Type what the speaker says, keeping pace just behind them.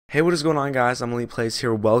Hey, what is going on, guys? I'm ElitePlayz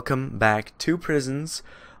here. Welcome back to Prisons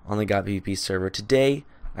on the PvP server. Today,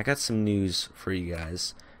 I got some news for you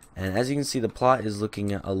guys, and as you can see, the plot is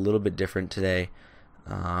looking a little bit different today.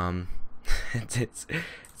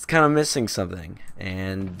 It's kind of missing something,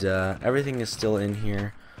 and everything is still in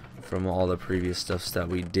here from all the previous stuffs that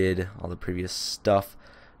we did, all the previous stuff.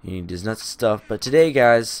 You need does nuts stuff, but today,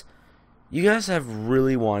 guys, you guys have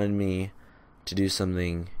really wanted me to do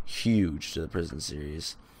something huge to the Prison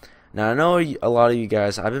series. Now, I know a lot of you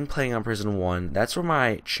guys, I've been playing on Prison 1. That's where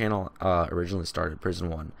my channel originally started, Prison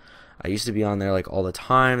 1. I used to be on there like all the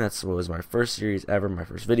time. That's what was my first series ever. My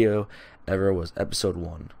first video ever was episode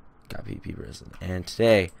 1, PvP Prison. And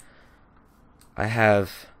today, I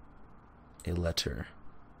have a letter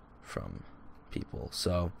from people.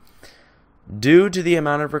 So, due to the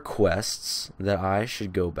amount of requests that I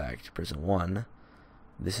should go back to Prison 1,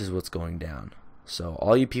 this is what's going down. So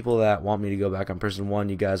all you people that want me to go back on Prison 1,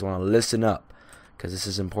 you guys want to listen up, because this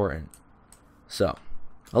is important. So,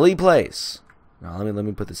 ElitePlayz. Now let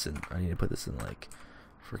me put this in. I need to put this in like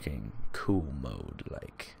freaking cool mode.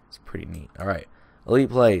 Like, it's pretty neat. Alright.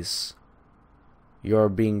 ElitePlayz. You're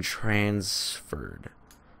being transferred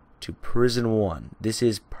to Prison 1. This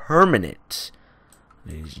is permanent,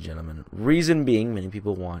 ladies and gentlemen. Reason being, many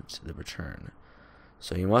people want the return.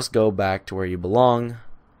 So you must go back to where you belong.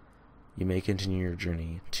 You may continue your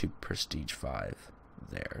journey to Prestige 5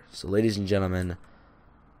 there. So, ladies and gentlemen,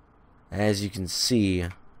 as you can see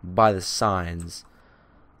by the signs,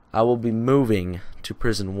 I will be moving to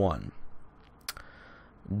Prison 1.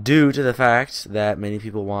 Due to the fact that many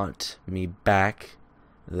people want me back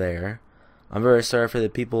there. I'm very sorry for the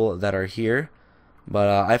people that are here, but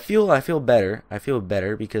I feel better. I feel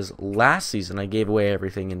better because last season I gave away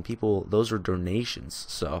everything, and people, those were donations.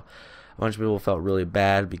 So a bunch of people felt really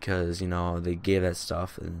bad because, you know, they gave that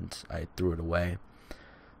stuff and I threw it away.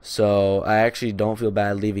 So I actually don't feel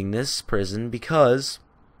bad leaving this prison because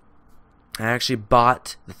I actually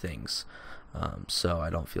bought the things. So I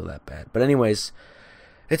don't feel that bad. But anyways,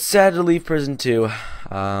 it's sad to leave Prison 2,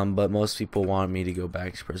 but most people want me to go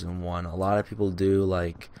back to Prison 1. A lot of people do.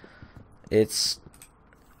 Like, it's,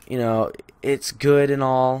 you know, it's good and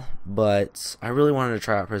all, but I really wanted to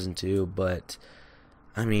try out Prison 2, but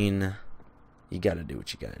I mean, you gotta do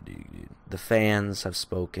what you gotta do, dude. The fans have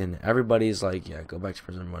spoken. Everybody's like, yeah, go back to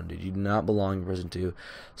Prison 1, dude. You do not belong in Prison 2.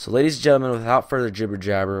 So, ladies and gentlemen, without further jibber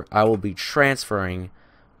jabber, I will be transferring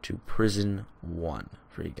to Prison 1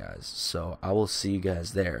 for you guys. So, I will see you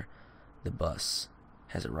guys there. The bus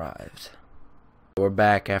has arrived. We're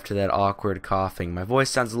back after that awkward coughing. My voice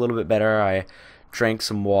sounds a little bit better. I drank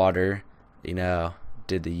some water, you know,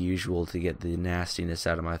 did the usual to get the nastiness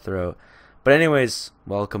out of my throat. But anyways,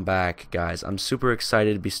 welcome back, guys. I'm super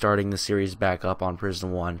excited to be starting the series back up on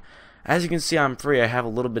Prison 1. As you can see, I'm free. I have a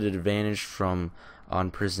little bit of advantage from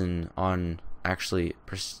Prison 2.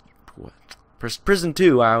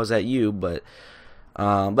 I was at you, but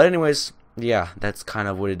anyways, yeah, that's kind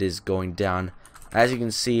of what it is going down. As you can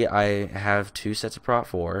see, I have 2 sets of Prot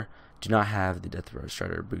 4. Do not have the Death Row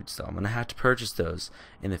Strider boots, though. I'm gonna have to purchase those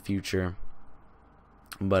in the future.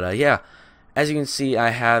 But yeah. As you can see, I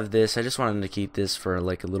have this. I just wanted to keep this for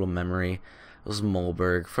like a little memory. It was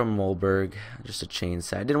Mollberg, from Mollberg, just a chain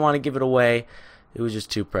set. I didn't want to give it away. It was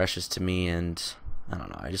just too precious to me, and I don't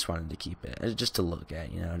know. I just wanted to keep it, just to look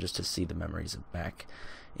at, you know, just to see the memories of back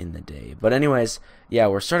in the day. But anyways, yeah,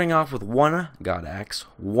 we're starting off with 1 God Axe,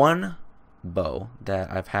 1 bow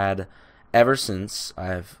that I've had ever since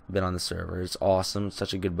I've been on the server. It's awesome. It's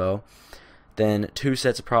such a good bow. Then 2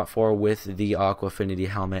 sets of Prot 4 with the Aqua Affinity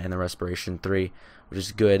Helmet and the Respiration 3, which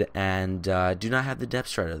is good. And do not have the Depth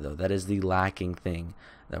Strider, though. That is the lacking thing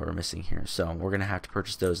that we're missing here. So we're going to have to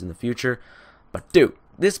purchase those in the future. But, dude,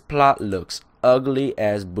 this plot looks ugly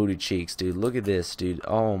as booty cheeks, dude. Look at this, dude.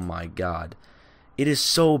 Oh, my God. It is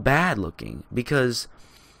so bad looking because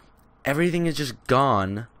everything is just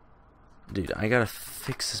gone. Dude, I got to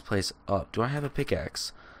fix this place up. Do I have a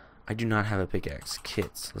pickaxe? I do not have a pickaxe.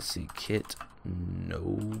 Kits. Let's see. Kit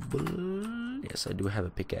Noble. Yes, I do have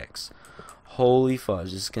a pickaxe. Holy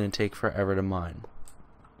fudge. This is going to take forever to mine.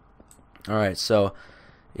 Alright, so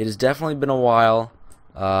it has definitely been a while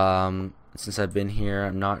since I've been here.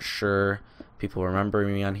 I'm not sure people remember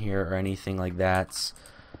me on here or anything like that.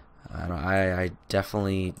 I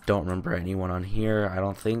definitely don't remember anyone on here, I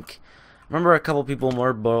don't think. I remember a couple people.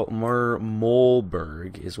 Mollberg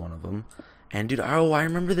is one of them. And dude, oh, I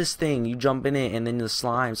remember this thing. You jump in it and then the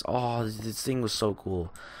slimes. Oh, this thing was so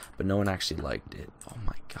cool. But no one actually liked it. Oh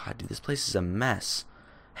my God, dude, this place is a mess.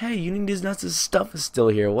 Hey, you need these nuts' stuff is still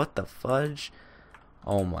here. What the fudge?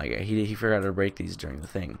 Oh my God, he forgot to break these during the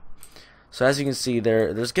thing. So as you can see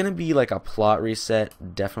there's gonna be like a plot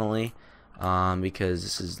reset, definitely, because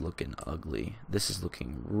this is looking ugly. This is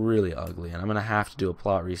looking really ugly, and I'm gonna have to do a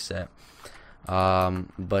plot reset.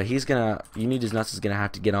 But You Need His Nuts is gonna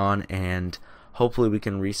have to get on, and hopefully we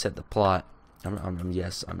can reset the plot.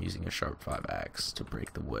 Yes, I'm using a sharp 5 axe to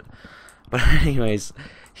break the wood. But anyways,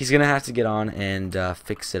 he's gonna have to get on and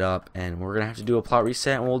fix it up, and we're gonna have to do a plot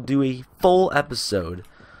reset, and we'll do a full episode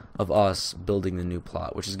of us building the new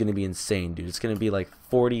plot, which is gonna be insane, dude. It's gonna be like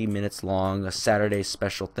 40 minutes long, a Saturday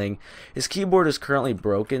special thing. His keyboard is currently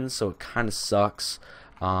broken, so it kind of sucks.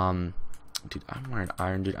 Dude, I'm wearing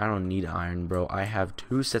iron, dude. I don't need iron, bro. I have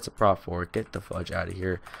 2 sets of prop 4. Get the fudge out of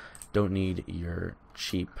here. Don't need your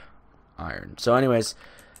cheap iron. So anyways,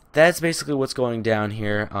 that's basically what's going down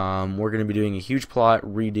here. We're going to be doing a huge plot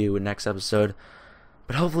redo in next episode,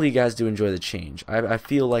 but hopefully you guys do enjoy the change. I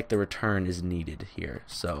feel like the return is needed here,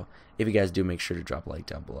 so if you guys do, make sure to drop a like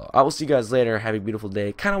down below. I will see you guys later. Have a beautiful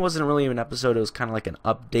day. Kind of wasn't really an episode. It was kind of like an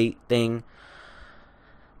update thing.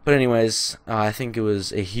 But anyways, I think it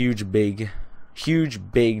was a huge, big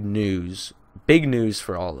news. Big news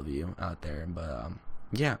for all of you out there. But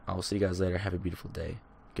yeah, I will see you guys later. Have a beautiful day.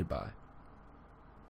 Goodbye.